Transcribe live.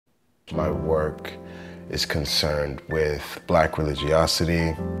My work is concerned with Black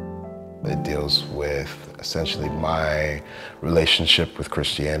religiosity. It deals with essentially my relationship with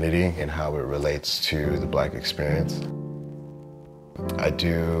Christianity and how it relates to the Black experience. I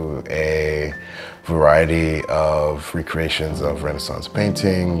do a variety of recreations of Renaissance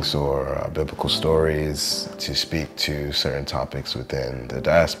paintings or biblical stories to speak to certain topics within the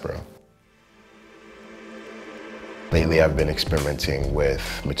diaspora. Lately, I've been experimenting with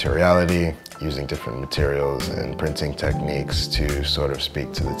materiality, using different materials and printing techniques to sort of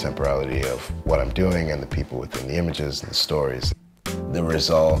speak to the temporality of what I'm doing and the people within the images and the stories. The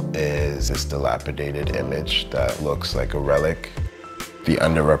result is this dilapidated image that looks like a relic. The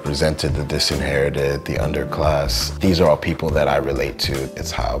underrepresented, the disinherited, the underclass, these are all people that I relate to.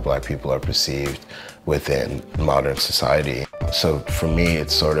 It's how Black people are perceived within modern society. So for me,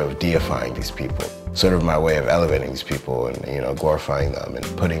 it's sort of deifying these people. Sort of my way of elevating these people and, glorifying them and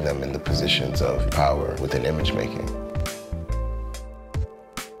putting them in the positions of power within image making.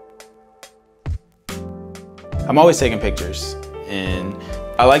 I'm always taking pictures, and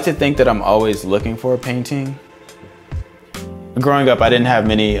I like to think that I'm always looking for a painting. Growing up, I didn't have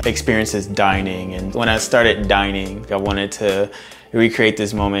many experiences dining, and when I started dining, I wanted to recreate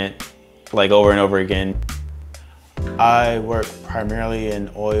this moment like over and over again. I work primarily in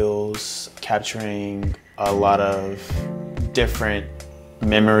oils, capturing a lot of different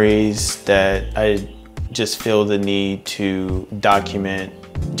memories that I just feel the need to document,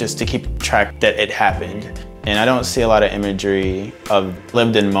 just to keep track that it happened. And I don't see a lot of imagery of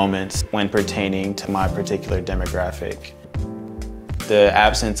lived-in moments when pertaining to my particular demographic. The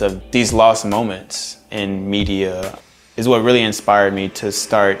absence of these lost moments in media is what really inspired me to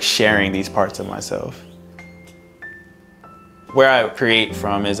start sharing these parts of myself. Where I create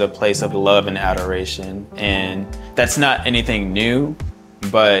from is a place of love and adoration, and that's not anything new,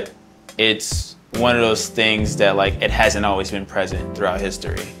 but it's one of those things that it hasn't always been present throughout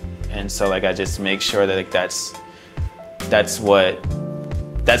history. And so I just make sure that that's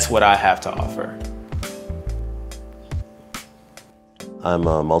what I have to offer. I'm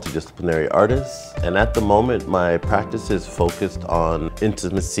a multidisciplinary artist, and at the moment my practice is focused on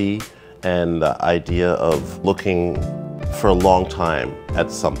intimacy and the idea of looking for a long time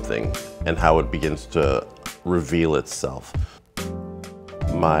at something and how it begins to reveal itself.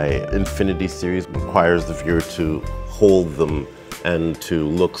 My Infinity series requires the viewer to hold them and to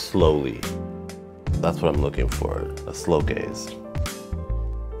look slowly. That's what I'm looking for, a slow gaze.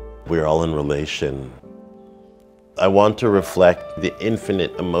 We're all in relation. I want to reflect the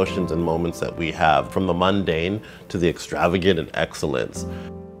infinite emotions and moments that we have, from the mundane to the extravagant and excellence.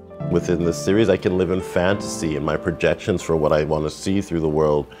 Within this series, I can live in fantasy and my projections for what I want to see through the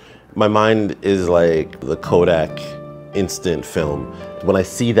world. My mind is like the Kodak instant film. When I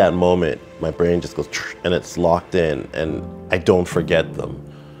see that moment, my brain just goes and it's locked in and I don't forget them.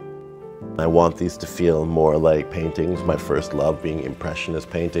 I want these to feel more like paintings, my first love being Impressionist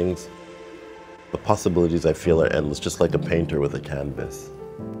paintings. The possibilities I feel are endless, just like a painter with a canvas.